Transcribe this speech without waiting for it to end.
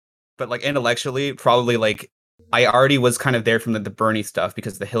but like intellectually, probably like I already was kind of there from the Bernie stuff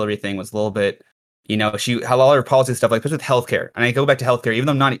because the Hillary thing was a little bit, she had a lot of her policy stuff, like especially with healthcare. And I go back to healthcare, even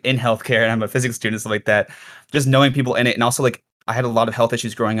though I'm not in healthcare and I'm a physics student and stuff like that, just knowing people in it. And also like I had a lot of health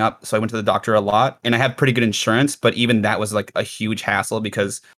issues growing up, so I went to the doctor a lot and I had pretty good insurance, but even that was like a huge hassle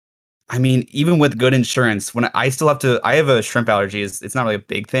because I mean, even with good insurance, when I still have to, I have a shrimp allergy. It's not really a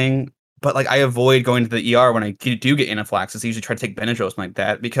big thing, but like I avoid going to the ER when I do get anaphylaxis. I usually try to take Benadryl or something like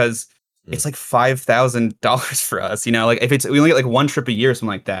that because it's like $5,000 for us. Like if we only get like one trip a year or something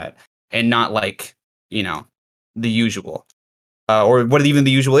like that, and not like the usual, or what even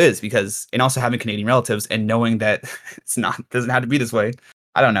the usual is. Because and also having Canadian relatives and knowing that doesn't have to be this way.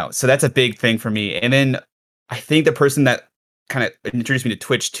 I don't know. So that's a big thing for me. And then I think the person that kind of introduced me to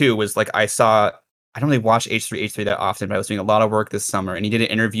Twitch too was like I don't really watch H3 that often, but I was doing a lot of work this summer and he did an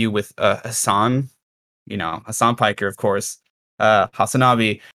interview with Hassan, Hassan Piker, of course,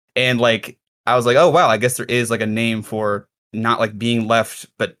 Hasanabi, and like I was like, oh wow, I guess there is like a name for not like being left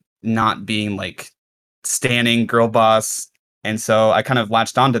but not being like standing girl boss. And so I kind of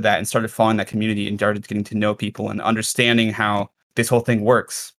latched onto that and started following that community and started getting to know people and understanding how this whole thing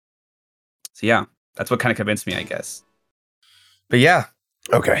works. So yeah, that's what kind of convinced me, I guess. But yeah,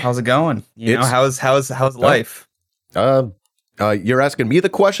 okay. How's it going? How's life? You're asking me the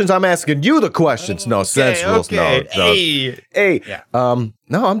questions. I'm asking you the questions. No sense rules. Okay. No. Hey. Yeah.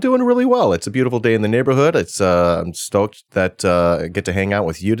 No, I'm doing really well. It's a beautiful day in the neighborhood. I'm stoked that I get to hang out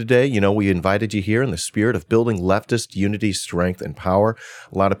with you today. We invited you here in the spirit of building leftist unity, strength, and power.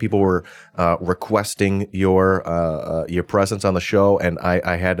 A lot of people were requesting your presence on the show, and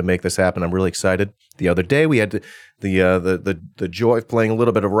I had to make this happen. I'm really excited. The other day we had the joy of playing a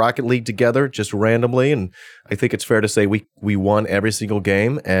little bit of Rocket League together, just randomly, and I think it's fair to say we won every single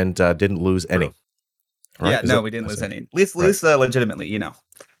game and didn't lose any. Right? Yeah, no, we didn't lose any. At least legitimately, Not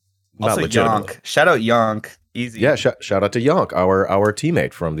also, legitimately. Yonk. Shout out Yonk. Easy. Yeah, shout out to Yonk, our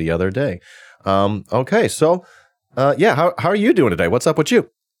teammate from the other day. Okay, so how are you doing today? What's up with you?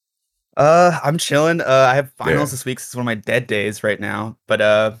 I'm chilling. I have finals this week. It's one of my dead days right now.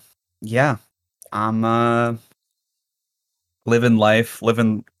 But yeah, I'm living life,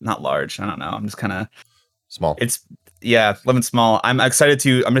 living not large. I don't know. I'm just kind of small. Living small. I'm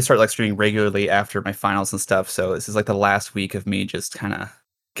gonna start like streaming regularly after my finals and stuff. So this is like the last week of me just kind of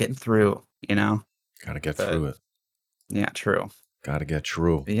getting through, Gotta get through it. Yeah, true. Gotta get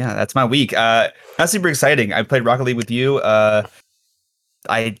through. But yeah, that's my week. That's super exciting. I played Rocket League with you. I've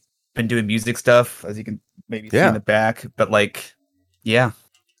been doing music stuff, as you can maybe see in the back. But like, yeah,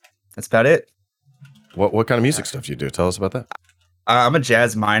 that's about it. What kind of music stuff do you do? Tell us about that. I'm a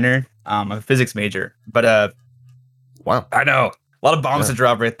jazz minor. I'm a physics major. But wow, I know a lot of bombs to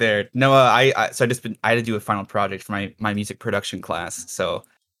drop right there. No, I had to do a final project for my music production class. So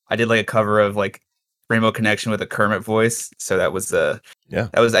I did like a cover of like Rainbow Connection with a Kermit voice. So that was I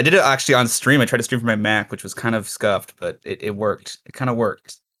did it actually on stream. I tried to stream from my Mac, which was kind of scuffed, but it worked. It kind of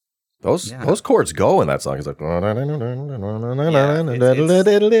worked. Those chords go in that song. It's like pretty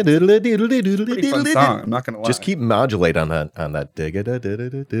fun song. I'm not gonna lie. Just keep modulate on that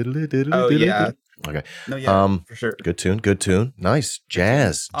Oh yeah. Okay. No, yeah, for sure. Good tune. Nice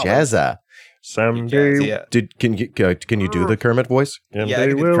jazza. Someday, can you do the Kermit voice? Yeah, I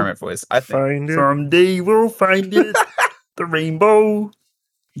can do the Kermit voice. I think someday we'll find it. The rainbow.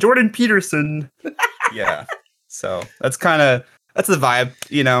 Jordan Peterson. Yeah. So that's the vibe,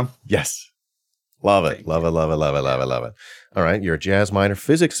 Yes. Love it. Love it. All right. You're a jazz minor,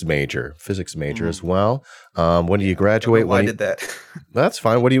 physics major as well. When do you graduate? I did that. That's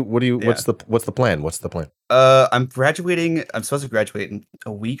fine. What's the plan? I'm graduating. I'm supposed to graduate in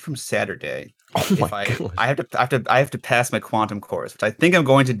a week from Saturday. Oh my God. I have to pass my quantum course, which I think I'm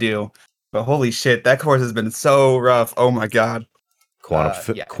going to do. But holy shit, that course has been so rough. Oh my God.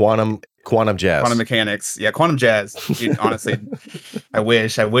 Quantum jazz. Quantum mechanics. Yeah, quantum jazz. Dude, honestly, I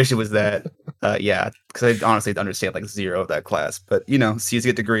wish it was that. Because I honestly understand like zero of that class. But C's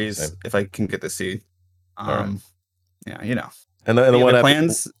get degrees. Same. If I can get the C. Right. Yeah, And the one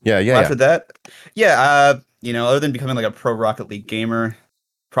plans. After that, other than becoming like a pro Rocket League gamer,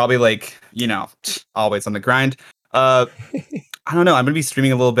 probably like always on the grind. I don't know. I'm gonna be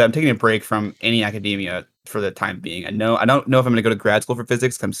streaming a little bit. I'm taking a break from any academia for the time being. I don't know if I'm gonna go to grad school for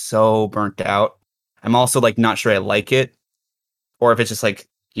physics because I'm so burnt out. I'm also like not sure I like it, or if it's just like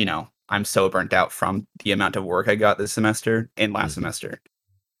I'm so burnt out from the amount of work I got this semester and last semester.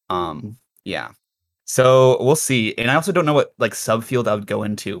 Yeah. So we'll see. And I also don't know what like subfield I would go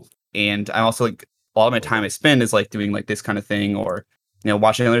into. And I also like a lot of my time I spend is like doing like this kind of thing, or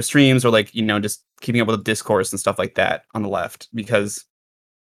watching other streams, or like just keeping up with the discourse and stuff like that on the left, because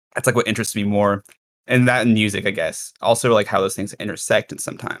that's like what interests me more. And that and music, I guess. Also like how those things intersect and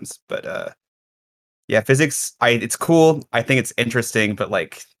sometimes. But yeah, physics, it's cool. I think it's interesting, but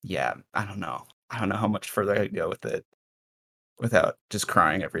like, yeah, I don't know. I don't know how much further I could go with it without just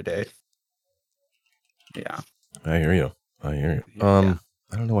crying every day. Yeah. I hear you. I hear you. Yeah.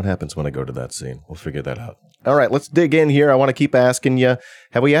 I don't know what happens when I go to that scene. We'll figure that out. All right, let's dig in here. I want to keep asking you.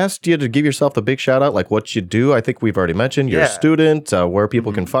 Have we asked you to give yourself a big shout out, like what you do? I think we've already mentioned you're a student, where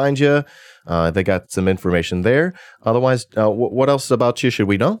people can find you. They got some information there. Otherwise, what else about you should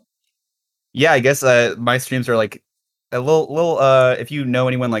we know? Yeah, I guess my streams are like a little if you know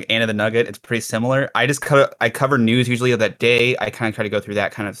anyone like Anna the Nugget, it's pretty similar. I cover news usually of that day. I kind of try to go through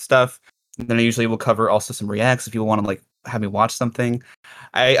that kind of stuff. And then I usually will cover also some reacts if people want to like have me watch something.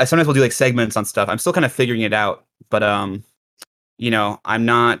 I sometimes will do like segments on stuff. I'm still kind of figuring it out, but you know, I'm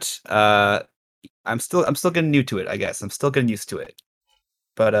not I'm still getting new to it, I guess. I'm still getting used to it.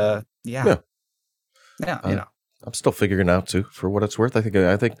 But yeah. Yeah, you know. I'm still figuring it out too, for what it's worth. I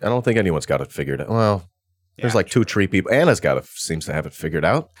don't think anyone's got it figured out. Well, there's like two tree people. Anna's seems to have it figured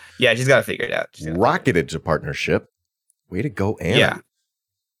out. Yeah, she's got it figured out. Rocketed to partnership. Way to go, Anna. Yeah.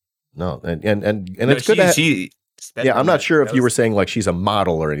 No, and it's good to yeah, I'm not sure if you were saying like she's a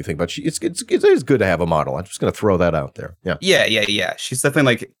model or anything, but it is good to have a model. I'm just going to throw that out there. Yeah. Yeah. She's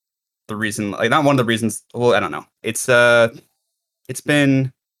definitely like the reason, like not one of the reasons. Well, I don't know. It's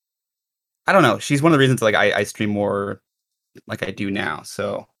been, I don't know. She's one of the reasons like I stream more like I do now.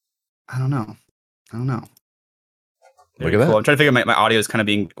 So I don't know. Look at that. Cool. I'm trying to figure my audio is kind of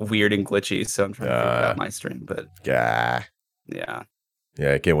being weird and glitchy, so I'm trying to figure out my stream. But yeah,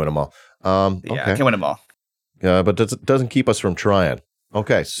 I can't win them all. Okay. I can't win them all. But it doesn't keep us from trying.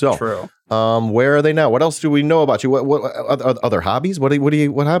 Okay, so true. Where are they now? What else do we know about you? What other hobbies? What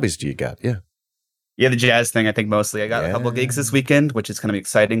hobbies do you got? Yeah, the jazz thing. I think mostly. I got a couple of gigs this weekend, which is going to be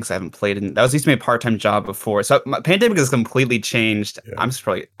exciting because I haven't played in. That was used to be a part-time job before. So my pandemic has completely changed. Yeah. I'm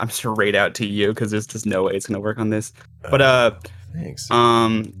just right out to you because there's just no way it's going to work on this. But thanks.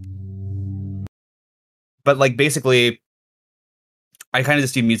 But like basically, I kind of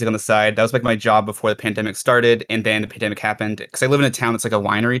just do music on the side. That was like my job before the pandemic started, and then the pandemic happened. Because I live in a town that's like a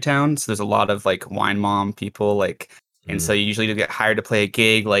winery town, so there's a lot of like wine mom people, like, and so you usually get hired to play a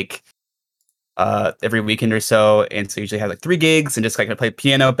gig like every weekend or so, and so usually have like 3 gigs and just like play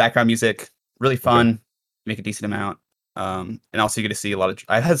piano, background music, really fun, make a decent amount. And also you get to see a lot of.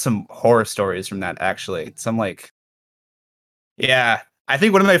 I've had some horror stories from that actually. Some like, yeah. I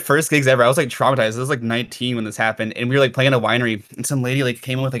think one of my first gigs ever, I was like traumatized. I was like 19 when this happened, and we were like playing at a winery, and some lady like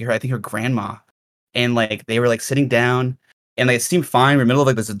came in with like I think her grandma, and like they were like sitting down, and like, it seemed fine. We're in the middle of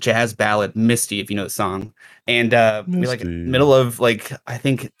like this jazz ballad, Misty, if you know the song, and we're like middle of like I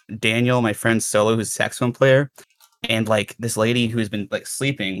think Daniel, my friend's solo, who's a saxophone player, and like this lady who's been like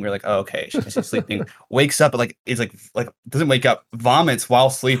sleeping. We're like, oh, okay, she's sleeping. Wakes up, but like is like doesn't wake up, vomits while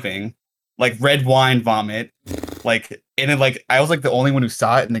sleeping, like red wine vomit. Like, and then like I was like the only one who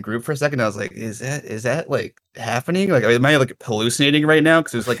saw it in the group for a second. I was like, is that like happening? Like, am I like hallucinating right now?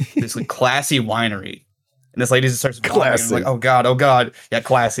 Because it was like this like classy winery, and this lady just starts classy. I'm like, oh god, yeah,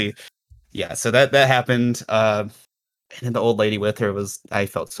 classy, yeah. So that happened. And then the old lady with her I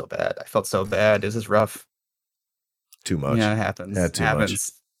felt so bad. This is rough. Too much. Yeah, it happens. Yeah, too much.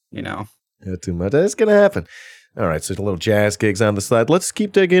 You know. Yeah, too much. It's gonna happen. All right, so a little jazz gigs on the side. Let's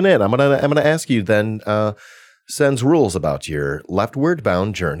keep digging in. I'm gonna ask you then. Sen's rules about your leftward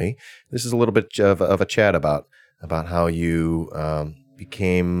bound journey. This is a little bit of a chat about how you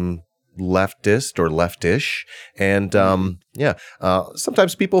became leftist or leftish, and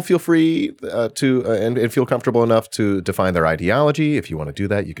sometimes people feel free to and feel comfortable enough to define their ideology. If you want to do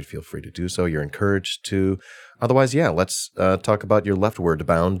that, you could feel free to do so. You're encouraged to. Otherwise, let's talk about your leftward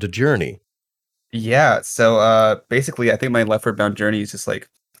bound journey. Yeah. So basically, I think my leftward bound journey is just like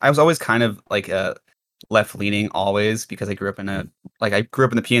I was always kind of like a left leaning always because I grew up in the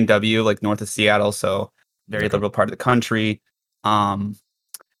PNW, like north of Seattle, so very liberal part of the country. And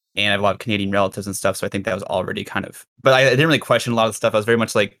I have a lot of Canadian relatives and stuff, so I think that was already kind of. But I didn't really question a lot of stuff. I was very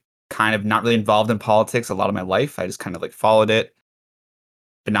much like kind of not really involved in politics a lot of my life. I just kind of like followed it,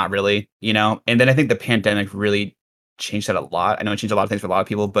 but not really, you know. And then I think the pandemic really changed that a lot. I know it changed a lot of things for a lot of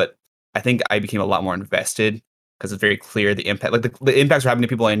people, but I think I became a lot more invested. Because it's very clear the impact, like the impacts were happening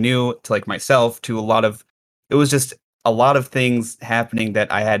to people I knew, to like myself, to it was just a lot of things happening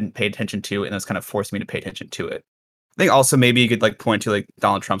that I hadn't paid attention to, and it was kind of forced me to pay attention to it. I think also maybe you could like point to like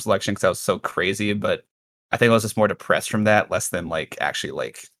Donald Trump's election because that was so crazy, but I think I was just more depressed from that, less than like actually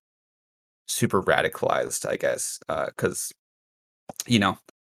like super radicalized, I guess, because you know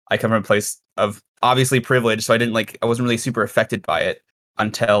I come from a place of obviously privilege, so I wasn't really super affected by it.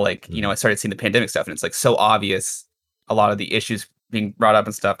 until like, I started seeing the pandemic stuff, and it's like so obvious a lot of the issues being brought up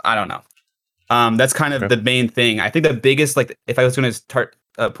and stuff. I don't know. That's kind of Okay. the main thing. I think the biggest, like, if I was going to start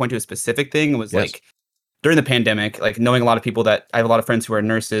point to a specific thing, was Yes. like during the pandemic, like knowing a lot of people that I have a lot of friends who are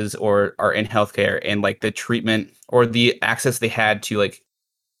nurses or are in healthcare, and like the treatment or the access they had to like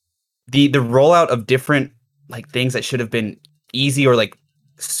the rollout of different like things that should have been easy or like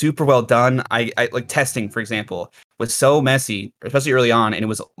super well done. I like testing, for example, was so messy, especially early on, and it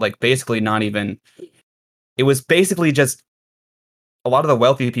was like basically not even. It was basically just a lot of the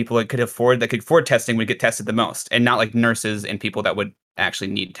wealthy people that could afford testing would get tested the most, and not like nurses and people that would actually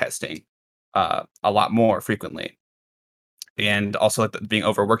need testing a lot more frequently. And also like being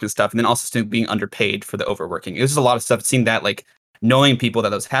overworked and stuff, and then also still being underpaid for the overworking. It was just a lot of stuff. Seeing that, like knowing people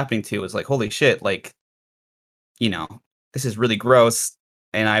that was happening to, was like, holy shit, like, you know, this is really gross,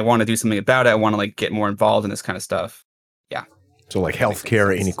 and I want to do something about it. I want to like get more involved in this kind of stuff. Yeah. So like That makes healthcare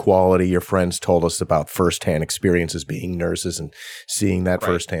sense. inequality, your friends told us about firsthand experiences being nurses and seeing that Right.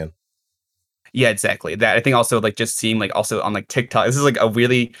 firsthand. Yeah, exactly. That, I think also like just seeing like also on like TikTok. This is like a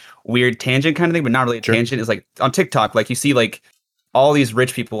really weird tangent kind of thing, but not really a Sure. tangent. Is like on TikTok, like you see like all these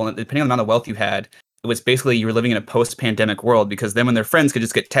rich people, and depending on the amount of wealth you had, it was basically you were living in a post-pandemic world, because then when their friends could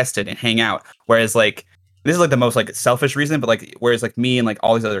just get tested and hang out. Whereas like this is like the most like selfish reason, but like whereas like me and like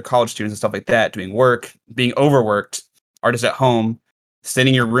all these other college students and stuff like that doing work, being overworked, are just at home, sitting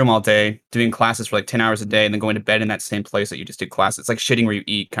in your room all day, doing classes for like 10 hours a day, and then going to bed in that same place that you just did classes. It's like shitting where you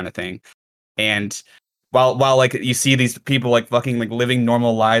eat kind of thing. And while like you see these people like fucking like living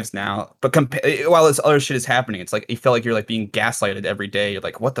normal lives now, but while this other shit is happening, it's like you feel like you're like being gaslighted every day. You're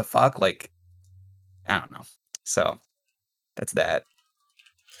like, what the fuck? Like, I don't know. So that's that.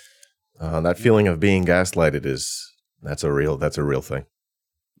 That feeling of being gaslighted that's a real thing.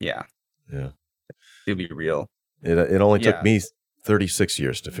 Yeah, Yeah. it'll be real. It only took Yeah. me 36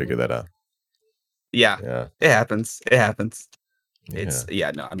 years to figure that out. Yeah, Yeah. it happens. It happens. Yeah. It's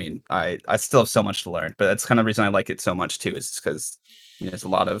no. I mean, I still have so much to learn, but that's kind of the reason I like it so much too. Is because there's a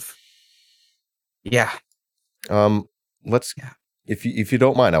lot of Let's, Yeah. if you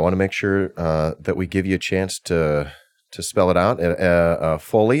don't mind, I want to make sure that we give you a chance to spell it out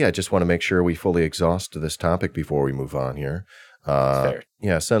fully. I just want to make sure we fully exhaust this topic before we move on here. Fair.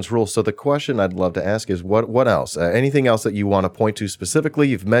 Yeah, sense rules. So the question I'd love to ask is what else? Anything else that you want to point to specifically?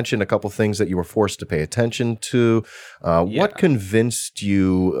 You've mentioned a couple things that you were forced to pay attention to. Yeah. What convinced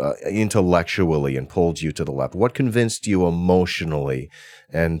you intellectually and pulled you to the left? What convinced you emotionally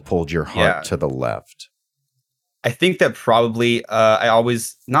and pulled your heart to the left? I think that probably I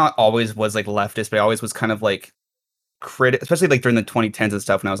always not always was like leftist, but I always was kind of like especially like during the 2010s and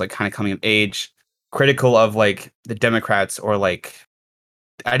stuff when I was like kind of coming of age, critical of like the Democrats, or like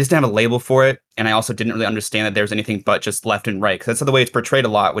I just didn't have a label for it, and I also didn't really understand that there was anything but just left and right, because that's the way it's portrayed a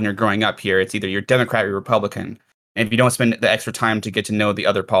lot when you're growing up here. It's either you're Democrat or you're Republican, and if you don't spend the extra time to get to know the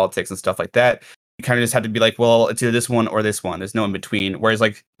other politics and stuff like that, you kind of just have to be like, well, it's either this one or this one. There's no in between. Whereas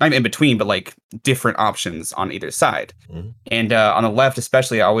like not even in between, but like different options on either side. Mm-hmm. And on the left,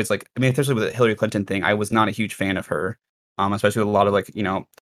 especially, I always like. I mean, especially with the Hillary Clinton thing, I was not a huge fan of her. Especially with a lot of like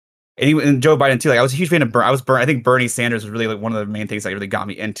and Joe Biden too. Like I was a huge fan of I think Bernie Sanders was really like one of the main things that really got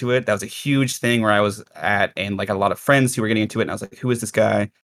me into it. That was a huge thing where I was at, and like a lot of friends who were getting into it, and I was like, who is this guy?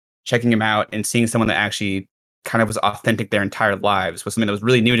 Checking him out and seeing someone that actually kind of was authentic their entire lives was something that was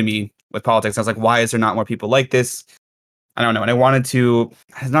really new to me with politics. I was like, why is there not more people like this? I don't know. And I wanted to.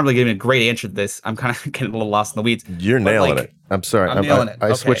 It's not really giving a great answer to this. I'm kind of getting a little lost in the weeds. You're nailing it. I'm sorry. I'm nailing it. I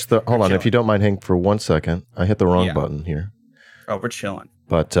Okay. switched the. Hold on, if you don't mind, hang for 1 second. I hit the wrong button here. Oh, we're chilling.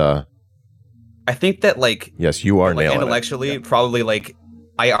 But I think that like yes, you are like nailing intellectually, it. probably like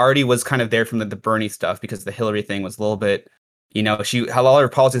I already was kind of there from the Bernie stuff, because the Hillary thing was a little bit, she had a lot of her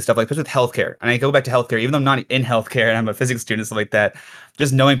policy stuff, like especially with healthcare. And I go back to healthcare, even though I'm not in healthcare and I'm a physics student and stuff like that.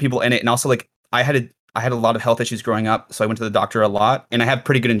 Just knowing people in it, and also like I had a lot of health issues growing up, so I went to the doctor a lot, and I have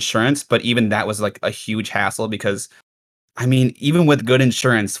pretty good insurance, but even that was like a huge hassle, because I mean, even with good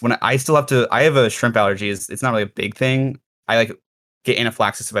insurance, when I still I have a shrimp allergy. It's not really a big thing. I like get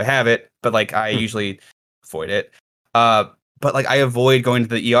anaphylaxis if I have it, but like I usually avoid it. But like I avoid going to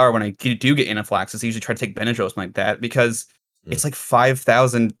the ER when I do get anaphylaxis. I usually try to take Benadryl or something like that, because it's like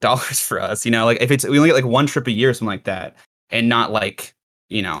 $5,000 for us. Like if we only get like one trip a year or something like that, and not like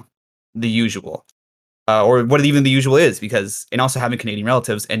the usual. Or what even the usual is, because and also having Canadian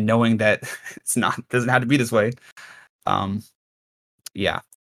relatives and knowing that doesn't have to be this way. Yeah,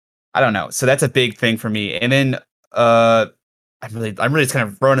 I don't know. So that's a big thing for me. And then I'm really just kind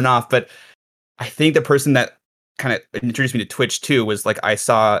of running off, but I think the person that kind of introduced me to Twitch too was like I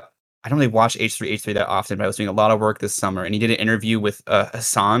saw I don't really watch H3 that often, but I was doing a lot of work this summer, and he did an interview with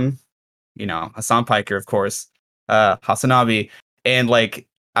Hassan, Hassan Piker, of course, Hasanabi, and like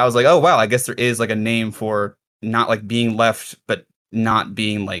I was like, oh wow, I guess there is like a name for not like being left, but not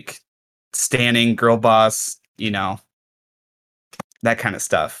being like standing girl boss, that kind of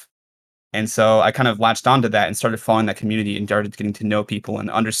stuff. And so I kind of latched onto that and started following that community and started getting to know people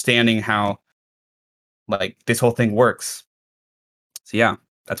and understanding how like this whole thing works. So yeah,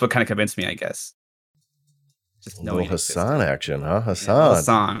 that's what kind of convinced me, I guess. Just A little knowing Hassan action, huh? Yeah, Hassan.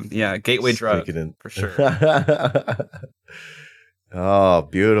 Hassan. Yeah, gateway drug for sure. Oh,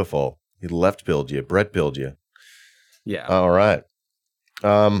 beautiful. He left pilled you, Brett pilled you. Yeah. All right.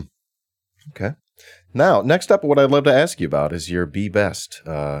 Okay. Now, next up, what I'd love to ask you about is your be best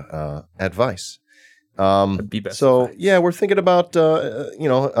advice. Be best so advice. yeah, we're thinking about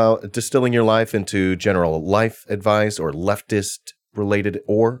distilling your life into general life advice or leftist related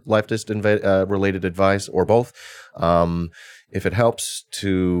related advice or both. If it helps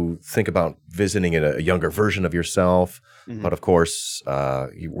to think about visiting a younger version of yourself. Mhm. But of course,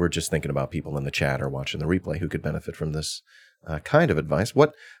 we're just thinking about people in the chat or watching the replay who could benefit from this kind of advice.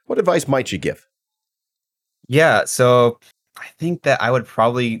 What advice might you give? Yeah, so I think that I would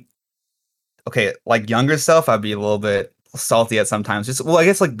probably like younger self, I'd be a little bit salty at sometimes. I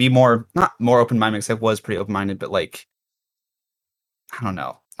guess like be not more open-minded because I was pretty open-minded, but like I don't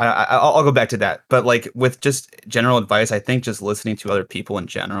know. I'll go back to that. But like with just general advice, I think just listening to other people in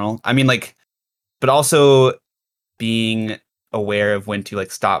general. I mean, like, but also being aware of when to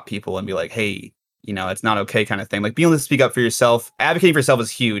like stop people and be like, hey, it's not okay, kind of thing. Like being able to speak up for yourself, advocating for yourself is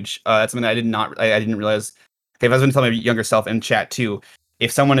huge. That's something that I didn't realize. Okay, if I was going to tell my younger self in chat too,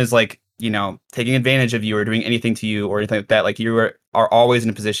 if someone is like, taking advantage of you or doing anything to you or anything like that, like you are always in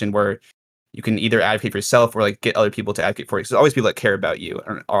a position where you can either advocate for yourself or like get other people to advocate for you. So there's always people that care about you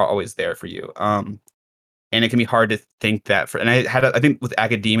and are always there for you. And it can be hard to think that and I think with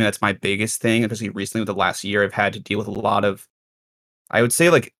academia, that's my biggest thing, especially recently with the last year, I've had to deal with a lot of, I would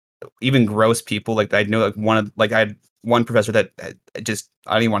say like even gross people. Like I know like I had one professor that I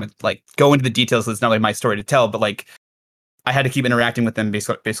don't even want to like go into the details. So it's not like my story to tell, but like I had to keep interacting with them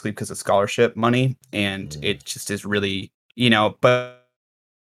basically because of scholarship money. And it just is really, but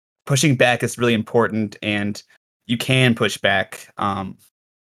pushing back is really important, and you can push back.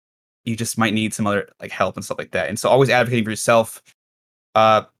 You just might need some other like help and stuff like that. And so always advocating for yourself,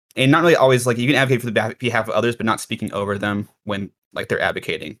 and not really always like you can advocate for the behalf of others, but not speaking over them when like they're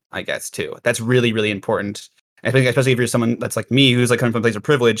advocating, I guess too. That's really, really important. I think especially if you're someone that's like me, who's like coming from a place of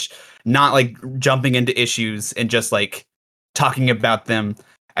privilege, not like jumping into issues and just like talking about them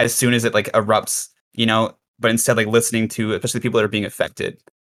as soon as it like erupts, but instead like listening to especially the people that are being affected.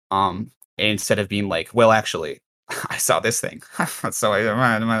 Instead of being like, well, actually, I saw this thing. So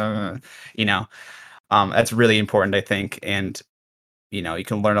that's really important, I think. And, you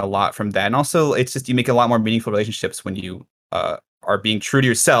can learn a lot from that. And also it's just, you make a lot more meaningful relationships when you, are being true to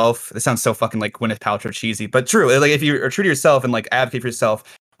yourself. This sounds so fucking like Gwyneth Paltrow cheesy, but true. Like if you are true to yourself and like advocate for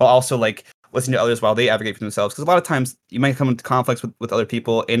yourself while also like listening to others while they advocate for themselves. Because a lot of times you might come into conflicts with other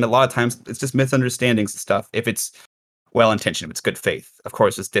people. And a lot of times it's just misunderstandings and stuff. If it's well-intentioned, if it's good faith, of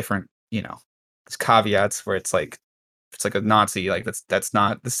course it's different, there's caveats where it's like, if it's like a Nazi, like that's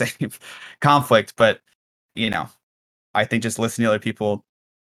not the same conflict. But, I think just listening to other people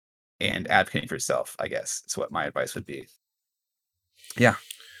and advocating for yourself, I guess, is what my advice would be. Yeah.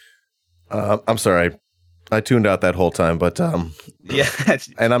 I'm sorry. I tuned out that whole time, but yeah.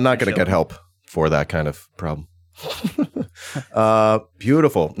 And I'm not going to get help for that kind of problem.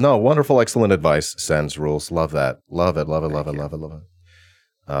 Beautiful. No, wonderful, excellent advice. Sens rules. Love that. Love it. Love it. Love it. Love it. Love it.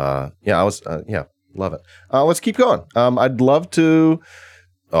 Love it. Let's keep going. I'd love to.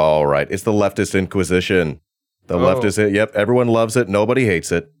 All right. It's the leftist inquisition. The leftist. Yep. Everyone loves it. Nobody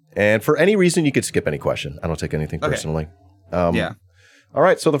hates it. And for any reason, you could skip any question. I don't take anything personally. Yeah. All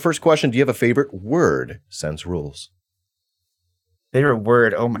right. So the first question, do you have a favorite word? Sens rules. Favorite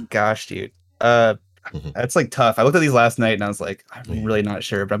word? Oh my gosh, dude. That's like tough. I looked at these last night and I was like, I'm really not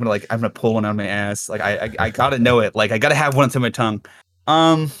sure, but I'm gonna pull one out of my ass. Like I gotta know it. Like I gotta have one on my tongue.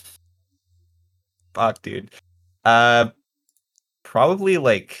 Fuck, dude. Probably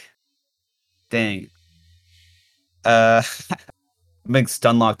like, dang. I'm being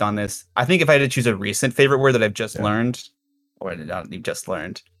stun locked on this. I think if I had to choose a recent favorite word that I've just learned, or not even just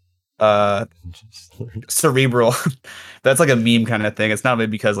learned, cerebral. That's like a meme kind of thing. It's not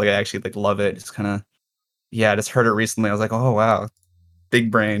maybe because like I actually like love it. It's kind of, I just heard it recently. I was like, oh wow,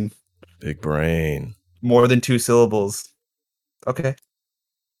 big brain. Big brain. More than 2 syllables. Okay.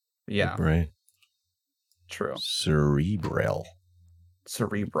 Yeah. Big brain. True. Cerebral.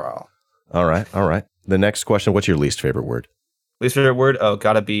 cerebral. All right. The next question, what's your least favorite word? Least favorite word? Oh,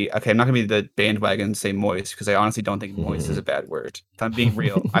 gotta be. Okay, I'm not gonna be the bandwagon and say moist because I honestly don't think moist is a bad word. If I'm being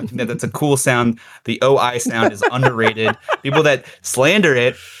real, I think that that's a cool sound. The OI sound is underrated. People that slander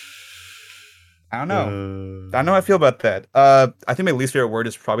it, I don't know. I don't know how I feel about that. I think my least favorite word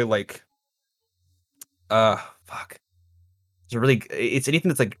is probably like, fuck. It's anything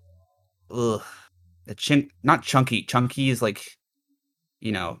that's like, ugh. Not chunky. Chunky is like,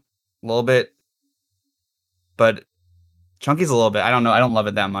 a little bit, but chunky's a little bit. I don't know. I don't love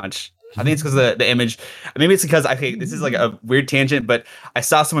it that much. I think it's because of the image. Maybe it's because this is like a weird tangent, but I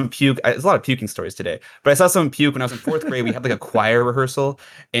saw someone puke. There's a lot of puking stories today, but I saw someone puke when I was in 4th grade. We had like a choir rehearsal,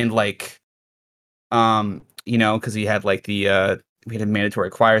 and like, because we had like we had a mandatory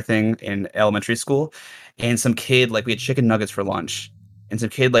choir thing in elementary school, and some kid, like, we had chicken nuggets for lunch, and some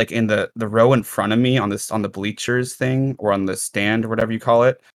kid, like, in the row in front of me on the bleachers thing, or on the stand or whatever you call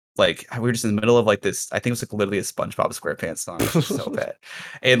it, like, we were just in the middle of like this. I think it was like literally a SpongeBob SquarePants song. It was so bad,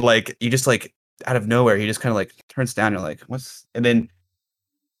 and like, you just like, out of nowhere, he just kind of like turns down. You're like, what's? And then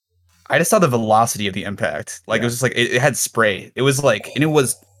I just saw the velocity of the impact. Like, it was just like it had spray. It was like, and it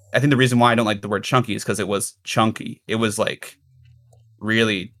was. I think the reason why I don't like the word chunky is because it was chunky. It was like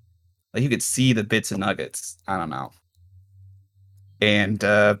really, like, you could see the bits and nuggets. I don't know. And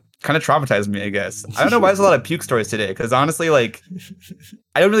kind of traumatized me, I guess. I don't know why there's a lot of puke stories today, because honestly, like,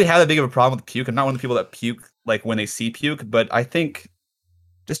 I don't really have that big of a problem with puke. I'm not one of the people that puke like when they see puke, but I think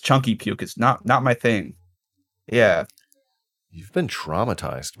just chunky puke is not my thing. Yeah. You've been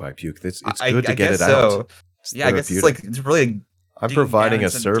traumatized by puke. It's good to get it so. out. Yeah, I guess it's really. I'm providing a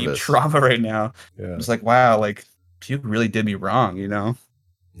service. Deep trauma right now. Yeah. I'm just like, wow, like, puke really did me wrong,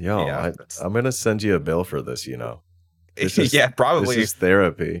 Yo, yeah, I'm gonna send you a bill for this. Yeah, probably. This is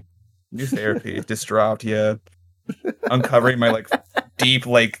therapy. New therapy. Distraught. Yeah. Uncovering my like deep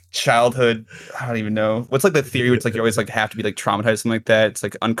like childhood. I don't even know what's like the theory. Where it's like you always like have to be like traumatized, something like that. It's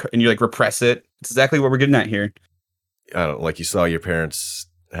like and you like repress it. It's exactly what we're getting at here. I don't like you saw your parents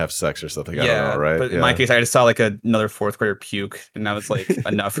have sex or something. I don't know, right? But in my case, I just saw like another 4th grader puke, and that was like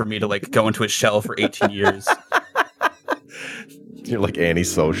enough for me to like go into a shell for 18 years. You're like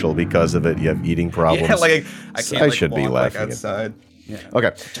antisocial because of it. You have eating problems. Yeah, like I can't. I should be laughing outside. Yeah.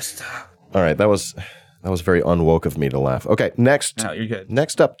 Okay. All right. That was very unwoke of me to laugh. Okay. Next. No, you're good.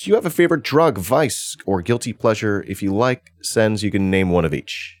 Next up, do you have a favorite drug, vice, or guilty pleasure? If you like, Sens, you can name one of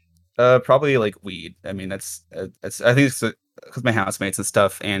each. Probably like weed. I mean, that's I think it's because my housemates and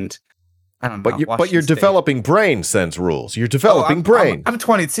stuff, and I don't know. But you're developing brain, Sens rules. You're developing brain. I'm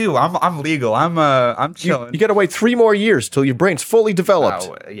 22. I'm legal. I'm chilling. You got to wait 3 more years till your brain's fully developed.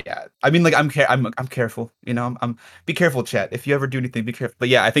 Yeah. I mean, like, I'm careful. I'm be careful, chat. If you ever do anything, be careful. But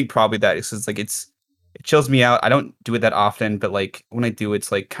yeah, I think probably that is just like it chills me out. I don't do it that often, but like when I do,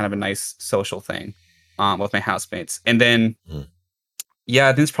 it's like kind of a nice social thing, with my housemates. And then, yeah,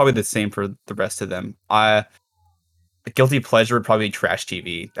 I think it's probably the same for the rest of them. Guilty pleasure would probably be trash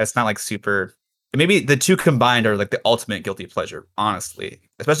TV. That's not like super. Maybe the two combined are like the ultimate guilty pleasure, honestly.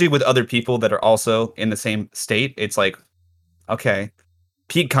 Especially with other people that are also in the same state. It's like, okay,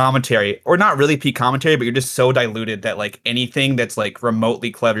 peak commentary, or not really peak commentary, but you're just so diluted that like anything that's like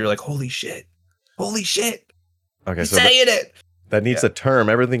remotely clever, you're like, holy shit. Okay, so saying it. That needs a term.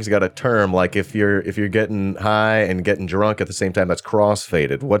 Everything's got a term. Like if you're getting high and getting drunk at the same time, that's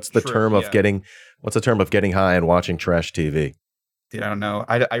cross-faded. What's the term of getting? What's the term of getting high and watching trash TV? Dude, I don't know.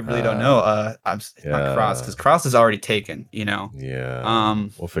 I really don't know. I'm not cross, because cross is already taken. Yeah.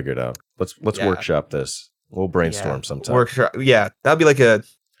 We'll figure it out. Let's workshop this. We'll brainstorm sometime. Workshop. Yeah, that'll be like a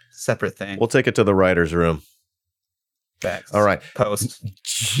separate thing. We'll take it to the writers' room. Facts. All right. Post.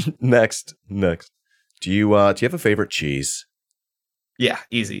 Next. Do you have a favorite cheese? Yeah,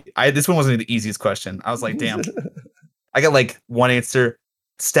 easy. This one wasn't the easiest question. I was like, damn. I got like one answer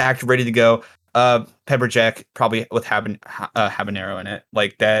stacked, ready to go. Pepper jack, probably with habanero in it,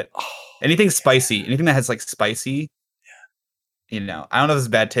 like that. Anything spicy, anything that has like spicy. I don't know if it's a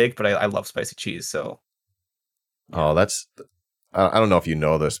bad take, but I love spicy cheese. So. Oh, that's. I don't know if you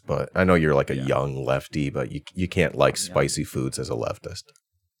know this, but I know you're like a young lefty, but you can't like spicy foods as a leftist.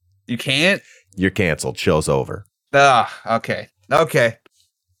 You can't? You're canceled. Show's over. Okay.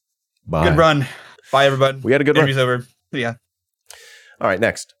 Bye. Good run. Bye, everybody. We had a good run. Interview's over. Yeah. All right,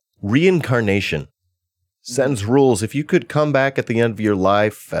 next. Reincarnation. Sens rules. If you could come back at the end of your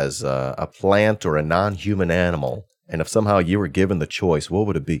life as a plant or a non-human animal, and if somehow you were given the choice, what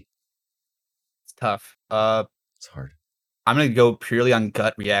would it be? It's tough. It's hard. I'm going to go purely on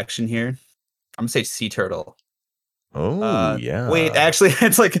gut reaction here. I'm going to say sea turtle. Oh, yeah. Wait, actually,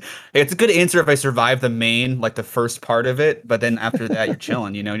 it's a good answer if I survive the main, like the first part of it, but then after that, you're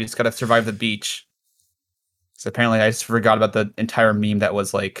chilling. You just gotta survive the beach. So apparently, I just forgot about the entire meme that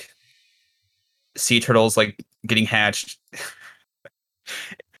was like sea turtles like getting hatched.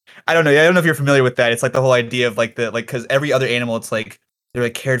 I don't know. I don't know if you're familiar with that. It's like the whole idea of like because every other animal, it's like they're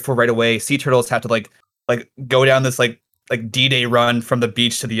like cared for right away. Sea turtles have to like go down this like D-Day run from the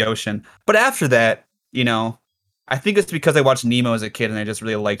beach to the ocean. But after that, I think it's because I watched Nemo as a kid and I just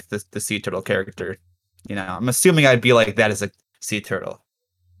really liked the sea turtle character. I'm assuming I'd be like that as a sea turtle.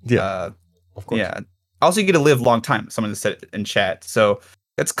 Yeah, of course. Yeah. Also, you get to live a long time. Someone said it in chat, so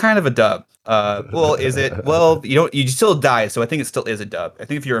it's kind of a dub. Well, is it? Well, you still die, so I think it still is a dub. I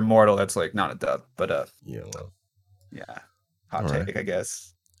think if you're immortal, that's like not a dub. But yeah, well, yeah, hot take, right. I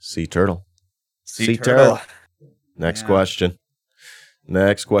guess. Sea turtle. Sea turtle. Next question.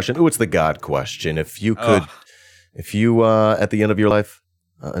 Ooh, it's the God question. If you could, at the end of your life,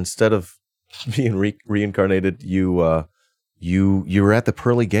 instead of being reincarnated, you were at the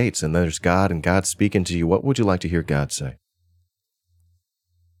pearly gates, and there's God, and God's speaking to you. What would you like to hear God say?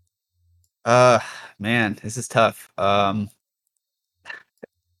 Man, this is tough.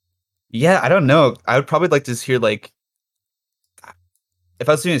 Yeah, I don't know. I would probably like to just hear like, if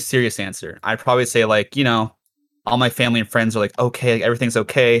I was doing a serious answer, I'd probably say like, all my family and friends are like, okay, like, everything's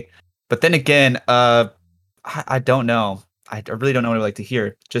okay. But then again, I don't know. I really don't know what I'd like to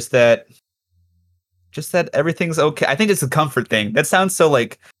hear. Just that everything's okay. I think it's a comfort thing. That sounds so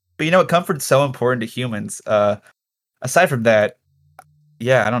like, but comfort's so important to humans. Aside from that,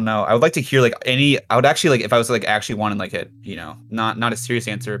 yeah, I don't know. I would like to hear like I would actually like if I was like actually wanting like a, not a serious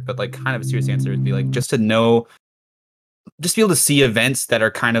answer, but like kind of a serious answer would be like just to know, just be able to see events that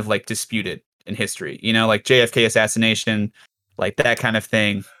are kind of like disputed in history, like JFK assassination, like that kind of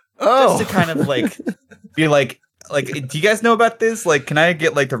thing. Oh, just to kind of like be like, do you guys know about this? Like, can I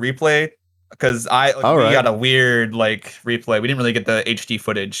get like the replay? Because we got a weird like replay. We didn't really get the HD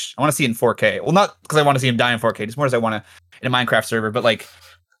footage. I want to see it in 4K. Well, not because I want to see him die in 4K, just more as I want to in a Minecraft server. But like,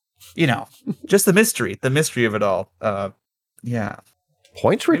 just the mystery of it all. Yeah.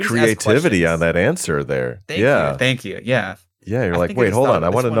 Points for creativity on that answer there. Thank you. Yeah. Yeah, you're like, wait, hold on. I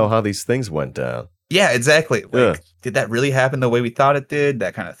want to know how these things went down. Yeah, exactly. Like, did that really happen the way we thought it did?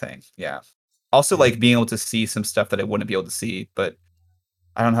 That kind of thing. Yeah. Also, like being able to see some stuff that I wouldn't be able to see, but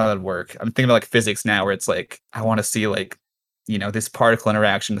I don't know how that'd work. I'm thinking about like physics now, where it's like I want to see like, this particle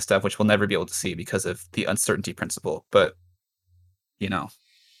interaction and stuff, which we'll never be able to see because of the uncertainty principle. But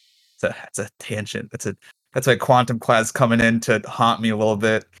it's a tangent. That's a quantum class coming in to haunt me a little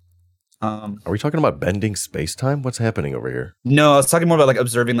bit. Are we talking about bending space-time? What's happening over here? No, I was talking more about like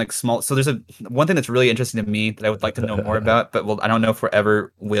observing like small. So there's one thing that's really interesting to me that I would like to know more about, but I don't know if we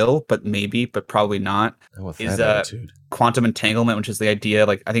ever will, but maybe, but probably not. Is quantum entanglement, which is the idea,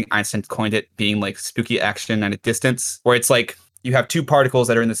 like I think Einstein coined it, being like spooky action at a distance, where it's like you have two particles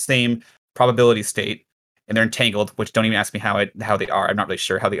that are in the same probability state and they're entangled, which don't even ask me how they are. I'm not really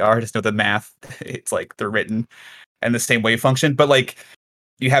sure how they are. I just know the math. It's like they're written and the same wave function, but like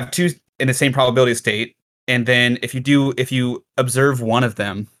you have two in the same probability state, and then if you observe one of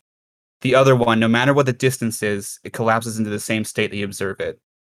them, the other one, no matter what the distance is, it collapses into the same state that you observe it.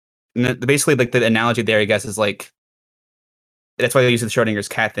 And basically, like the analogy there, I guess, is like that's why they use the Schrodinger's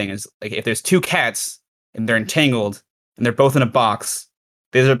cat thing. Is like if there's two cats and they're entangled and they're both in a box,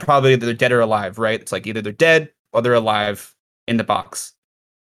 they're probably either dead or alive, right? It's like either they're dead or they're alive in the box.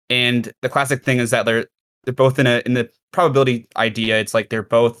 And the classic thing is that they're both in the probability idea. It's like they're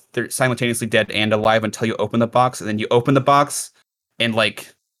simultaneously dead and alive until you open the box, and then you open the box and like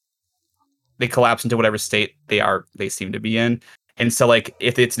they collapse into whatever state they seem to be in. And so like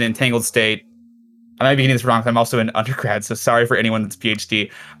if it's an entangled state, I might be getting this wrong because I'm also an undergrad, so sorry for anyone that's PhD,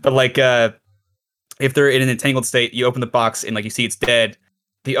 but like if they're in an entangled state, you open the box and like you see it's dead,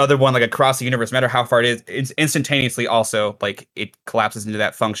 the other one, like across the universe, no matter how far it is, it's instantaneously also like it collapses into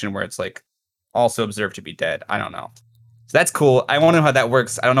that function where it's like also observed to be dead. I don't know. So that's cool. I want to know how that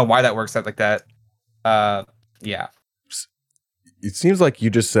works. I don't know why that works out like that. Yeah. It seems like you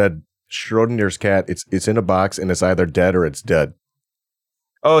just said Schrodinger's cat. It's in a box and it's either dead or it's dead.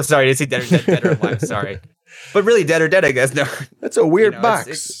 Oh, sorry. Did I say dead or alive? Sorry. But really dead or dead, I guess. No. That's a weird box.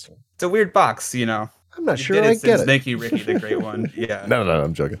 It's a weird box, I'm not sure I get it. Thank you, Ricky, the great one. Yeah. No,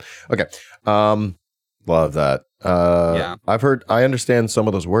 I'm joking. Okay. Love that. Yeah. I understand some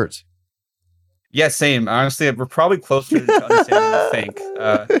of those words. Yeah, same. Honestly, we're probably closer to understanding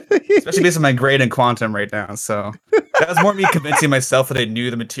than you think, especially based on my grade in quantum right now. So that was more me convincing myself that I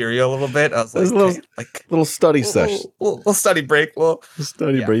knew the material a little bit. I was like, little study session, little study break. Well,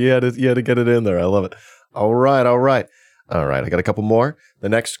 study break. You had to get it in there. I love it. All right, all right. All right, I got a couple more. The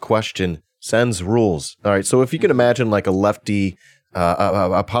next question sends rules. All right, so if you can imagine like a lefty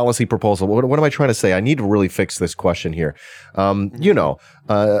a policy proposal. What am I trying to say? I need to really fix this question here. A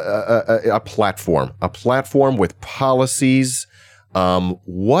platform with policies.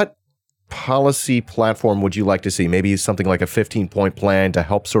 What policy platform would you like to see? Maybe something like a 15-point plan to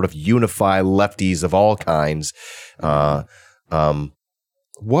help sort of unify lefties of all kinds.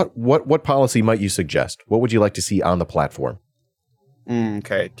 What policy might you suggest? What would you like to see on the platform?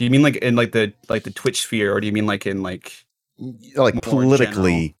 Okay. Do you mean like in like the Twitch sphere, or do you mean like in like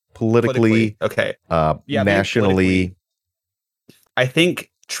politically? Okay. Nationally. I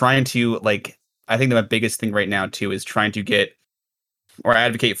think trying to I think the biggest thing right now too is trying to get or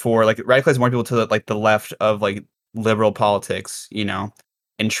advocate for radicalize more people to the left of liberal politics, and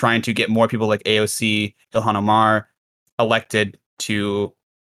trying to get more people like AOC, Ilhan Omar elected to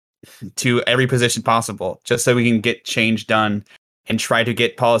every position possible, just so we can get change done and try to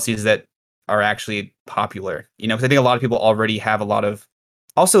get policies that are actually popular. Because I think a lot of people already have a lot of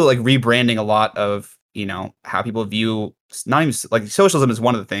also rebranding a lot of how people view not even socialism is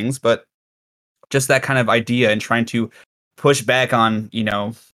one of the things, but just that kind of idea and trying to push back on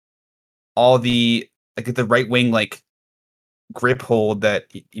all the the right wing grip hold that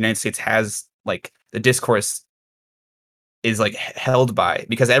United States has the discourse is held by,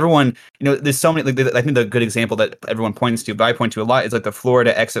 because everyone there's so many I think the good example that everyone points to, but I point to a lot, is the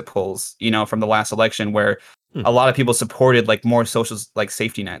Florida exit polls from the last election, where a lot of people supported more social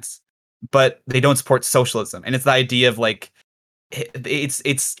safety nets, but they don't support socialism. And it's the idea of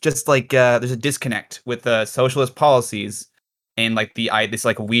it's just there's a disconnect with socialist policies and this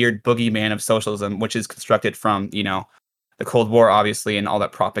weird boogeyman of socialism, which is constructed from the Cold War, obviously, and all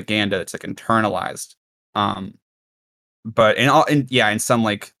that propaganda that's internalized. But in some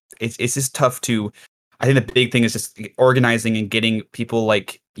it's just tough to. I think the big thing is just organizing and getting people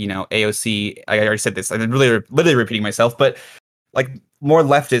AOC. I already said this. I'm literally repeating myself, but more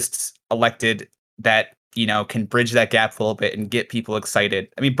leftists elected that can bridge that gap a little bit and get people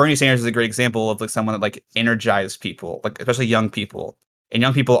excited. I mean, Bernie Sanders is a great example of someone that energized people, especially young people. And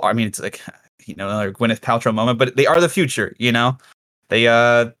young people, I mean, it's another Gwyneth Paltrow moment, but they are the future.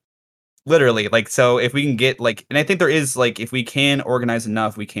 They literally so if we can get and I think there is if we can organize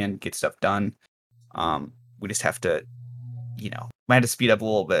enough, we can get stuff done. We just have to might have to speed up a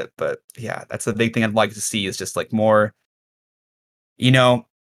little bit, but yeah, that's the big thing I'd like to see, is just more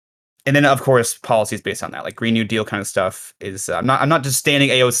and then of course policies based on that, Green New Deal kind of stuff is I'm not just standing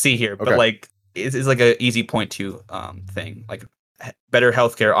AOC here, okay. But it's a easy point to thing, better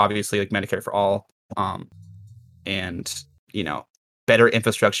healthcare, obviously, Medicare for all, and better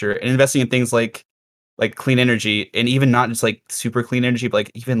infrastructure, and investing in things like clean energy, and even not just super clean energy, but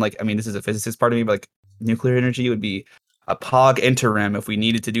even I mean, this is a physicist part of me, but nuclear energy would be a pog interim if we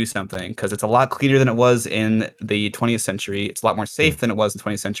needed to do something, because it's a lot cleaner than it was in the 20th century. It's a lot more safe than it was in the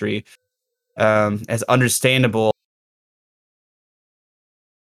 20th century. As understandable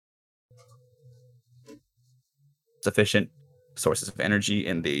sufficient sources of energy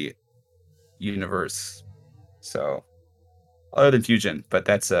in the universe. So other than fusion, but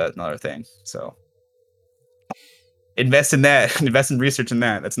that's another thing. So invest in that, invest in research in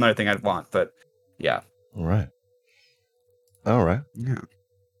that. That's another thing I'd want, but yeah. All right.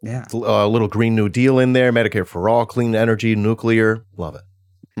 Yeah. A little Green New Deal in there, Medicare for all, clean energy, nuclear. Love it.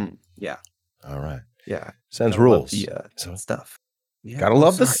 Yeah. All right. Yeah. Sends rules. So stuff. Yeah. Gotta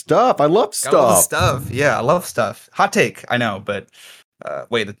love the stuff. I love stuff. Gotta love the stuff. Yeah, I love stuff. Hot take, I know, but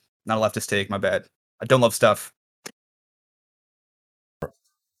wait, not a leftist take. My bad. I don't love stuff.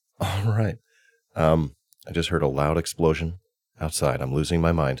 All right. I just heard a loud explosion outside. I'm losing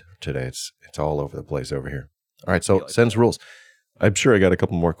my mind today. It's all over the place over here. All right, so sends rules. I'm sure I got a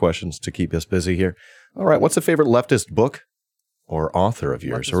couple more questions to keep us busy here. All right, what's a favorite leftist book or author of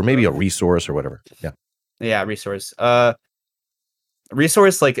yours, or maybe a resource or whatever? Yeah. Yeah, resource.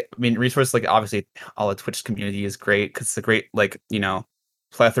 Resource, obviously all the Twitch community is great, because it's a great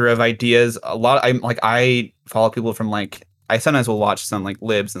plethora of ideas. A lot. I follow people from I sometimes will watch some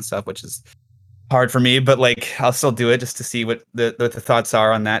libs and stuff, which is hard for me, but I'll still do it just to see what the thoughts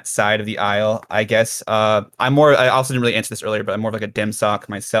are on that side of the aisle, I guess. I also didn't really answer this earlier, but I'm more of a DemSoc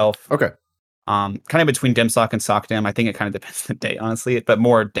myself. Okay. Kind of between DemSoc and SocDem. I think it kind of depends on the day, honestly, but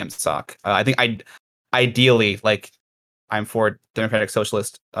more DemSoc. I think ideally I'm for democratic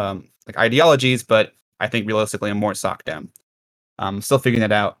socialist ideologies, but I think realistically I'm more SocDem. Still figuring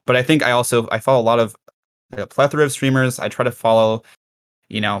that out, but I think I follow a lot of a plethora of streamers. I try to follow,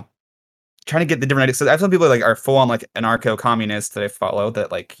 trying to get the different ideas. So I have some people that are full on anarcho-communists that I follow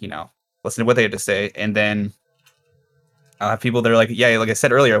that listen to what they have to say, and then people that are like, yeah, like I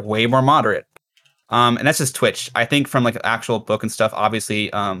said earlier, way more moderate. And that's just Twitch. I think from like actual book and stuff,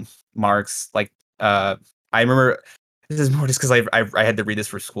 obviously, Marx, like, I remember this is more just because I had to read this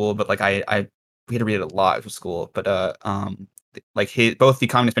for school, but like we had to read it a lot for school. But like both the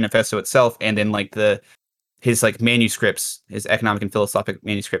Communist Manifesto itself and then like his like manuscripts, his economic and philosophic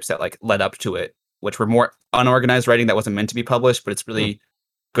manuscripts that like led up to it, which were more unorganized writing that wasn't meant to be published, but it's really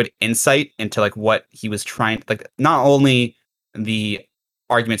good insight into like what he was trying, like not only the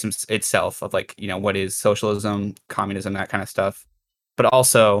arguments itself of like, you know, what is socialism, communism, that kind of stuff, but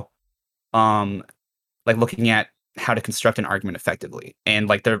also like looking at how to construct an argument effectively and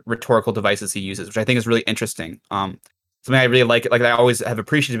like the rhetorical devices he uses, which I think is really interesting. Something I really like I always have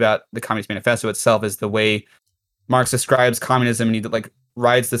appreciated about the Communist Manifesto itself is the way Marx describes communism, and he like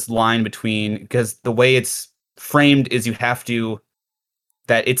rides this line between, because the way it's framed is you have to,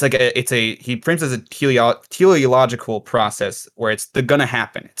 that it's like he frames it as a teleological process where it's gonna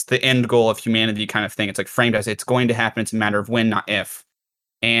happen. It's the end goal of humanity kind of thing. It's like framed as it's going to happen. It's a matter of when, not if.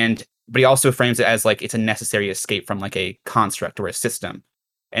 But he also frames it as like it's a necessary escape from like a construct or a system.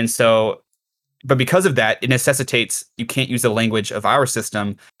 And so, but because of that, it necessitates you can't use the language of our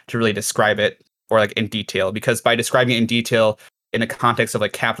system to really describe it or like in detail, because by describing it in detail in the context of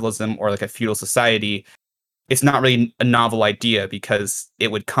like capitalism or like a feudal society, it's not really a novel idea because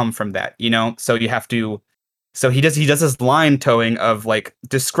it would come from that, you know? So you have to, so he does this line towing of like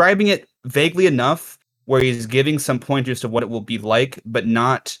describing it vaguely enough where he's giving some pointers to what it will be like, but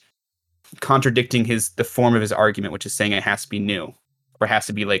not contradicting the form of his argument, which is saying it has to be new or has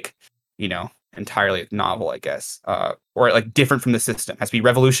to be like, you know, entirely novel, I guess, or like different from the system. It has to be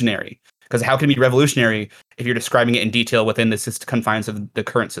revolutionary, because how can it be revolutionary if you're describing it in detail within the confines of the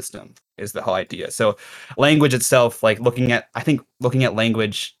current system is the whole idea. So language itself, like looking at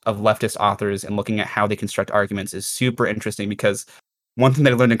language of leftist authors and looking at how they construct arguments is super interesting, because one thing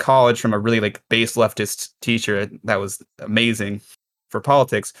that I learned in college from a really like base leftist teacher that was amazing for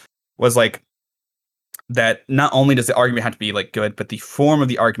politics was like that not only does the argument have to be like good, but the form of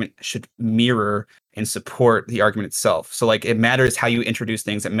the argument should mirror and support the argument itself. So like it matters how you introduce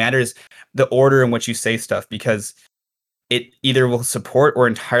things. It matters the order in which you say stuff, because it either will support or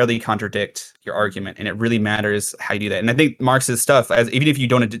entirely contradict your argument. And it really matters how you do that. And I think Marx's stuff, even if you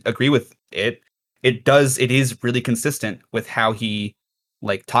don't agree with it, it is really consistent with how he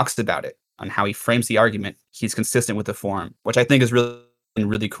like talks about it, on how he frames the argument. He's consistent with the form, which I think is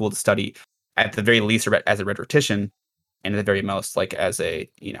really cool to study, at the very least as a rhetorician, and at the very most like as a,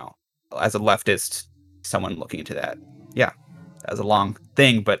 you know, as a leftist, someone looking into that. Yeah, that was a long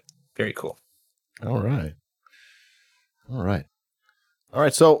thing, but very cool. All right.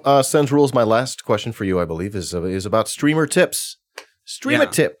 So Sens Rules, my last question for you, I believe, is about streamer tips.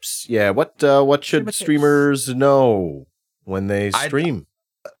 Tips. Yeah. What should streamers know when they stream?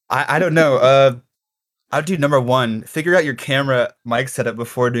 I don't know. I'll do number one, figure out your camera mic setup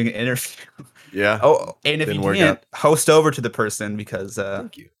before doing an interview. Yeah. Oh, and if you can't, host over to the person, because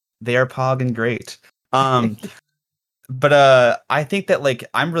thank you. They are pog and great. But I think that like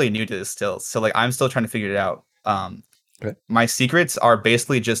I'm really new to this still, so like I'm still trying to figure it out. Okay. My secrets are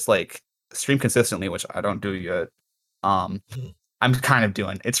basically just like stream consistently, which I don't do yet. I'm kind of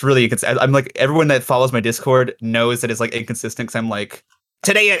doing. It's really, I'm like, everyone that follows my Discord knows that it's like inconsistent, because I'm like,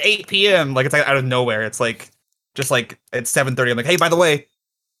 today at 8 p.m. Like it's like out of nowhere. It's like just like at 7:30. I'm like, hey, by the way.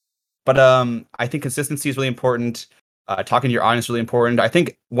 But I think consistency is really important. Talking to your audience is really important. I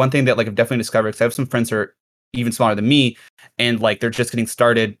think one thing that like I've definitely discovered, because I have some friends who are even smaller than me, and like they're just getting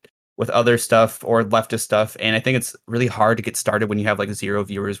started with other stuff or leftist stuff, and I think it's really hard to get started when you have like 0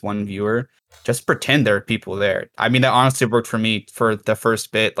 viewers, 1 viewer. Just pretend there are people there. I mean, that honestly worked for me for the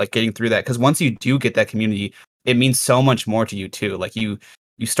first bit, like getting through that, because once you do get that community, it means so much more to you too. Like you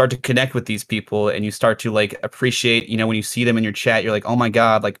start to connect with these people, and you start to like appreciate, you know, when you see them in your chat, you're like, oh my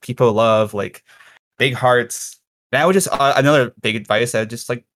god, like people love like big hearts. That would just another big advice. I would just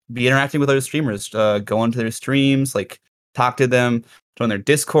like be interacting with other streamers, go onto their streams, like talk to them, join their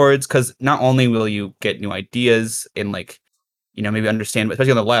discords, because not only will you get new ideas and like, you know, maybe understand,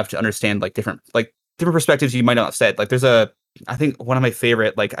 especially on the left, to understand like different perspectives you might not have said. Like there's I think one of my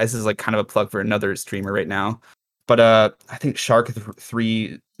favorite, like this is like kind of a plug for another streamer right now, but I think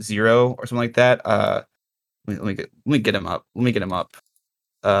Shark30 or something like that. Let me get him up.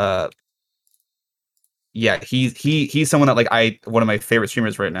 Yeah, he's someone that like one of my favorite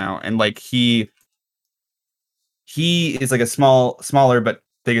streamers right now, and like he is like a smaller but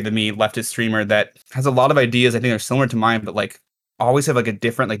bigger than me leftist streamer that has a lot of ideas. I think they're similar to mine, but like always have like a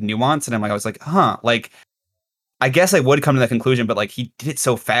different like nuance. And I was like, huh, like I guess I would come to that conclusion, but like he did it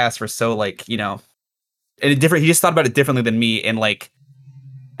so fast for so like, you know, and he just thought about it differently than me, and like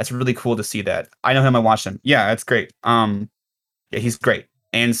that's really cool to see that. I know him, I watched him. Yeah, that's great. Yeah, he's great.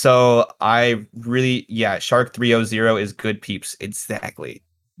 And so I really, yeah, Shark 300 is good peeps. Exactly.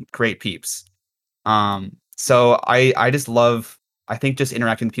 Great peeps. So I just love, I think, just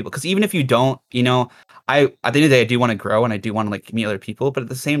interacting with people, because even if you don't, you know, I at the end of the day I do want to grow and I do want to like meet other people, but at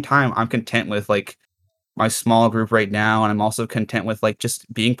the same time I'm content with like my small group right now, and I'm also content with like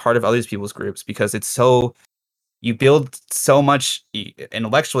just being part of other people's groups, because it's so, you build so much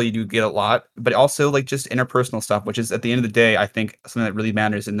intellectually, you do get a lot, but also like just interpersonal stuff, which is at the end of the day I think something that really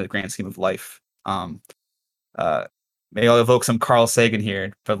matters in the grand scheme of life. Uh Maybe I'll evoke some Carl Sagan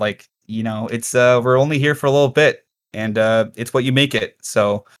here, but like, you know, it's we're only here for a little bit, and it's what you make it.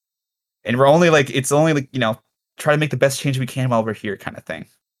 So, and we're only like, it's only like, you know, try to make the best change we can while we're here, kind of thing.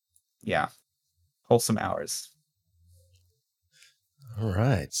 Yeah, wholesome hours. All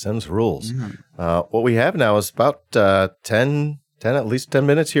right, Sen's rules. Yeah. What we have now is about 10, at least 10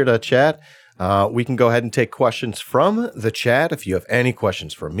 minutes here to chat. We can go ahead and take questions from the chat. If you have any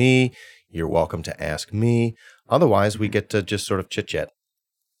questions for me, you're welcome to ask me. Otherwise, we get to just sort of chit-chat.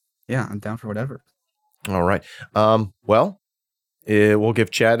 Yeah, I'm down for whatever. All right. Well, we'll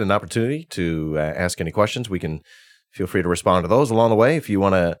give Chad an opportunity to ask any questions. We can feel free to respond to those along the way. If you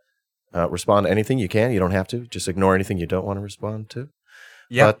want to respond to anything, you can. You don't have to. Just ignore anything you don't want to respond to.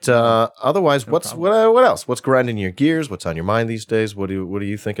 Yeah. But otherwise, No what else? What's grinding your gears? What's on your mind these days? What are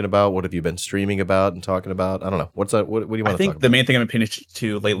you thinking about? What have you been streaming about and talking about? I don't know. What's that? What do you want to talk about? I think the main thing I've been paying attention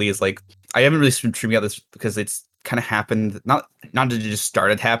to lately is like, I haven't really been streaming out this because it's kind of happened. Not that it just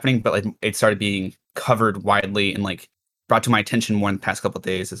started happening, but like it started being covered widely and like brought to my attention more in the past couple of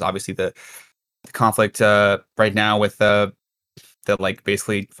days. Is obviously the conflict right now with the like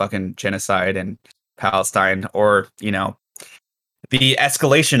basically fucking genocide in Palestine, or you know, the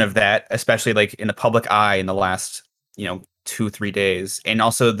escalation of that, especially like in the public eye in the last, you know, 2-3 days, and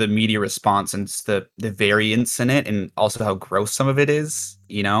also the media response and the variance in it, and also how gross some of it is,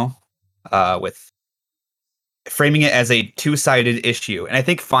 you know, with framing it as a two-sided issue. And I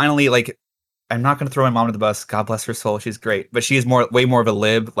think finally, like, I'm not going to throw my mom to the bus. God bless her soul. She's great, but she is way more of a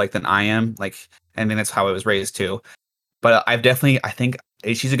lib like than I am. Like, I mean, that's how I was raised too. But I think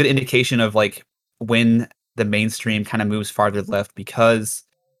she's a good indication of like when the mainstream kind of moves farther left, because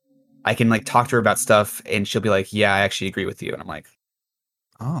I can like talk to her about stuff and she'll be like, yeah, I actually agree with you. And I'm like,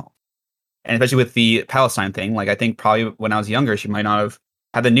 oh. And especially with the Palestine thing, like I think probably when I was younger, she might not have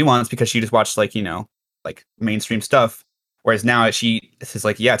had the nuance because she just watched like, you know, like mainstream stuff. Whereas now she is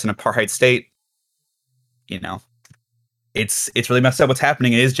like, yeah, it's an apartheid state. You know, it's really messed up what's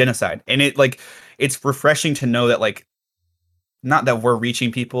happening. It is genocide. And it like, it's refreshing to know that like, not that we're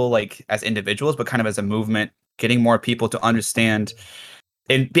reaching people like as individuals, but kind of as a movement, getting more people to understand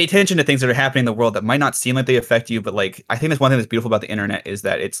and pay attention to things that are happening in the world that might not seem like they affect you. But like, I think that's one thing that's beautiful about the internet is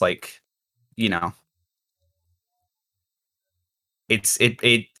that it's like, you know, it's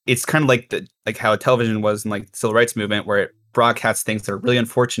kind of like like how television was in like the civil rights movement, where it broadcasts things that are really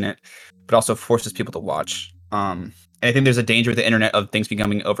unfortunate, but also forces people to watch. And I think there's a danger with the internet of things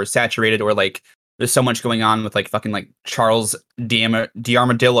becoming oversaturated, or like there's so much going on with like fucking like Charles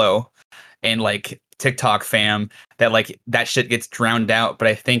D'Armadillo and like TikTok fam that like that shit gets drowned out. But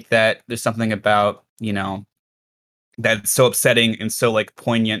I think that there's something about, you know, that's so upsetting and so like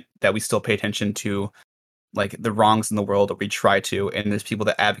poignant that we still pay attention to like the wrongs in the world, or we try to, and there's people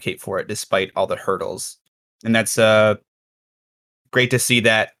that advocate for it despite all the hurdles. And that's great to see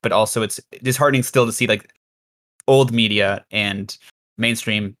that, but also it's disheartening still to see like old media and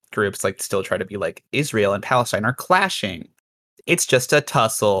mainstream groups like still try to be like, Israel and Palestine are clashing. It's just a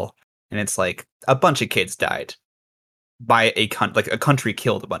tussle. And it's like a bunch of kids died by a country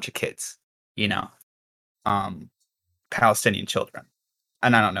killed a bunch of kids, you know, Palestinian children.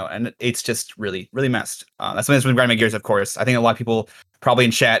 And I don't know. And it's just really, really messed. That's something that's been grinding my gears, of course. I think a lot of people probably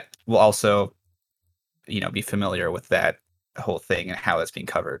in chat will also, you know, be familiar with that whole thing and how it's being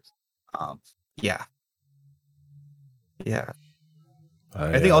covered. Yeah. Yeah.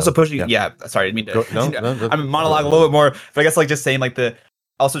 I think also pushing. Yeah. Sorry, I mean to. I'm monologue a little bit more, but I guess like just saying like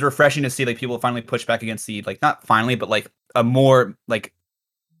also it's refreshing to see like people finally push back against the like, not finally, but like a more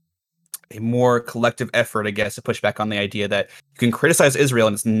collective effort, I guess, to push back on the idea that you can criticize Israel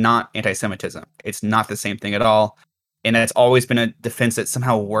and it's not anti-Semitism. It's not the same thing at all. And it's always been a defense that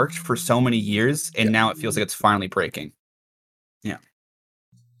somehow worked for so many years, and now it feels like it's finally breaking. Yeah.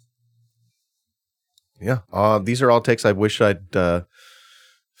 Yeah. These are all takes I wish I'd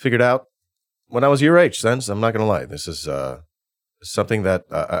figured out when I was your age, Sens. I'm not going to lie. This is something that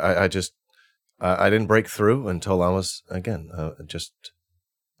I didn't break through until I was, again, just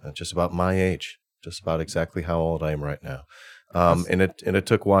about my age, just about exactly how old I am right now. And it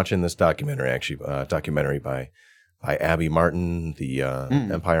took watching this documentary by Abby Martin, the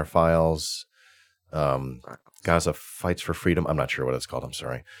Empire Files, Gaza Fights for Freedom. I'm not sure what it's called. I'm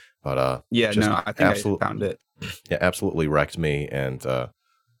sorry, but I think I found it. Yeah, absolutely wrecked me, and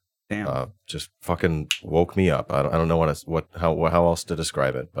Damn. just fucking woke me up. I don't know how else to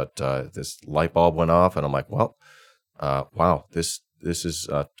describe it, but this light bulb went off, and I'm like, well, wow, this is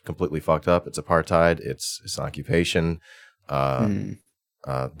completely fucked up. It's apartheid. It's occupation.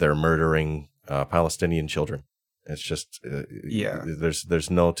 They're murdering Palestinian children. It's just There's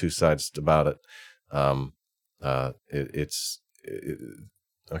no two sides about it.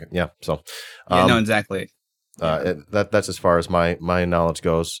 Okay, yeah. So no, exactly. That's as far as my knowledge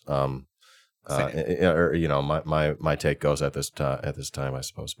goes. Or my take goes at this time, I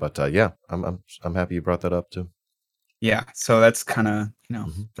suppose. But I'm happy you brought that up too. Yeah, so that's kind of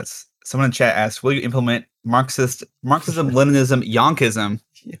that's someone in chat asked, will you implement Marxism, Leninism, Yonkism?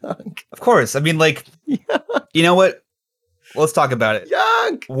 Yonk. Of course. I mean, like, you know what? Let's talk about it.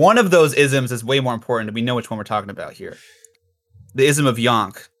 Yonk. One of those isms is way more important. We know which one we're talking about here. The ism of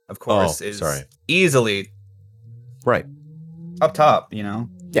Yonk, of course, is easily right up top. You know.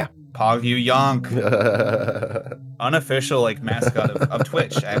 Yeah. Pogview Yonk, unofficial like mascot of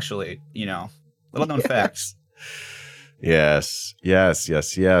Twitch. Actually, little known facts. Yes.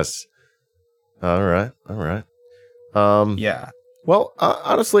 All right. Yeah. Well,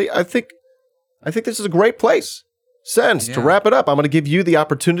 honestly, I think this is a great place. Sens, to wrap it up, I'm going to give you the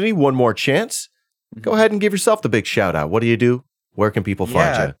opportunity, one more chance. Go ahead and give yourself the big shout out. What do you do? Where can people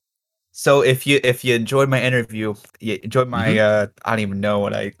find you? So if you enjoyed my interview, you enjoyed my I don't even know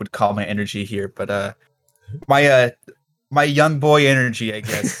what I would call my energy here, but my young boy energy, I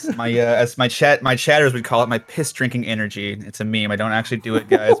guess. My as my chatters would call it, my piss drinking energy. It's a meme. I don't actually do it,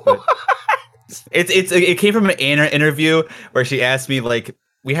 guys, but it came from an interview where she asked me, like,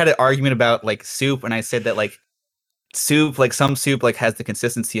 we had an argument about like soup, and I said that like soup, like some soup like has the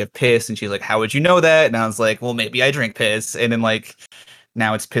consistency of piss, and she's like, how would you know that? And I was like, well, maybe I drink piss. And then like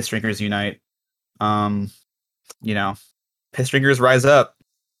now it's Piss Drinkers Unite. Piss drinkers rise up.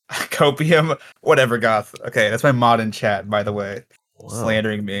 Copium, whatever, goth. Okay, that's my mod in chat, by the way. Wow.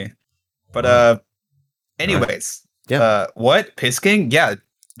 Slandering me. But anyways. Yeah. What? Piss King? Yeah.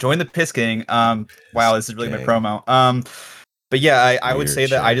 Join the Piss King. Wow, this is really my promo. But yeah, I would say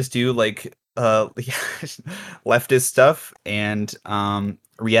that I just do like leftist stuff and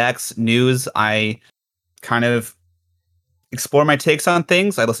reacts, news. I kind of explore my takes on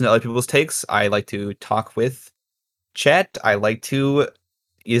things. I listen to other people's takes. I like to talk with chat. I like to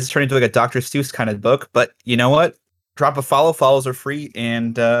is turning into like a Dr. Seuss kind of book, but you know what? Drop a follow. Follows are free,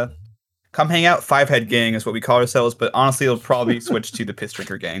 and come hang out. Five Head Gang is what we call ourselves, but honestly, it'll probably switch to the Piss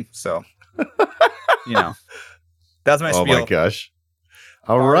Drinker Gang. So, that's my spiel. Oh my gosh!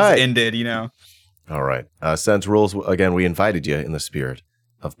 All right, ended. All right. Sens Rules. Again, we invited you in the spirit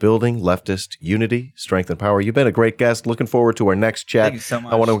of building leftist unity, strength, and power. You've been a great guest. Looking forward to our next chat. Thank you so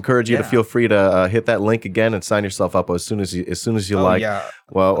much. I want to encourage you to feel free to hit that link again and sign yourself up as soon as you like. Yeah.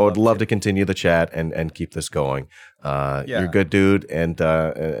 Well, I would love to continue the chat and keep this going. You're a good dude, and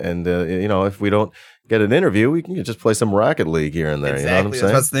if we don't get an interview, we can just play some Rocket League here and there. Exactly. You know what I'm saying? That's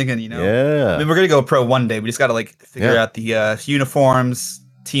what I was thinking. Yeah. I mean, we're gonna go pro one day. We just gotta like figure out the uniforms,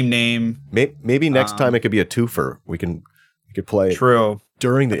 team name. Maybe next time it could be a twofer. We could play. True.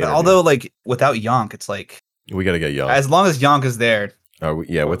 During the interview. Although, like, without Yonk, it's like we gotta get Yonk. As long as Yonk is there.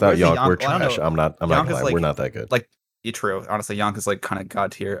 Without Yonk, we're trash. I'm not gonna lie. Like, we're not that good. Like, you're true. Honestly, Yonk is like kind of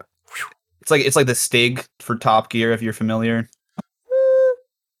god tier. It's like the Stig for Top Gear, if you're familiar.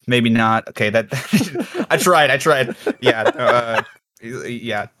 Maybe not. Okay, that I tried. Yeah.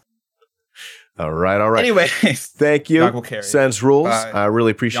 Yeah. All right. Anyway, thank you. Sens Rules. I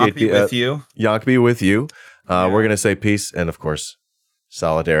really appreciate Yonk be with you. We're gonna say peace and of course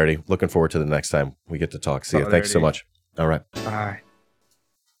solidarity. Looking forward to the next time we get to talk. See you. Thanks so much. All right. Bye.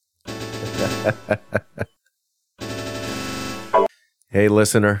 Hey,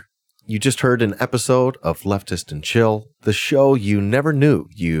 listener. You just heard an episode of Leftist and Chill, the show you never knew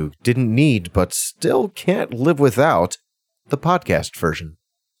you didn't need but still can't live without, the podcast version.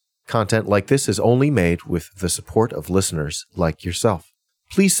 Content like this is only made with the support of listeners like yourself.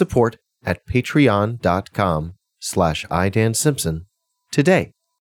 Please support at patreon.com/iDanSimpson today.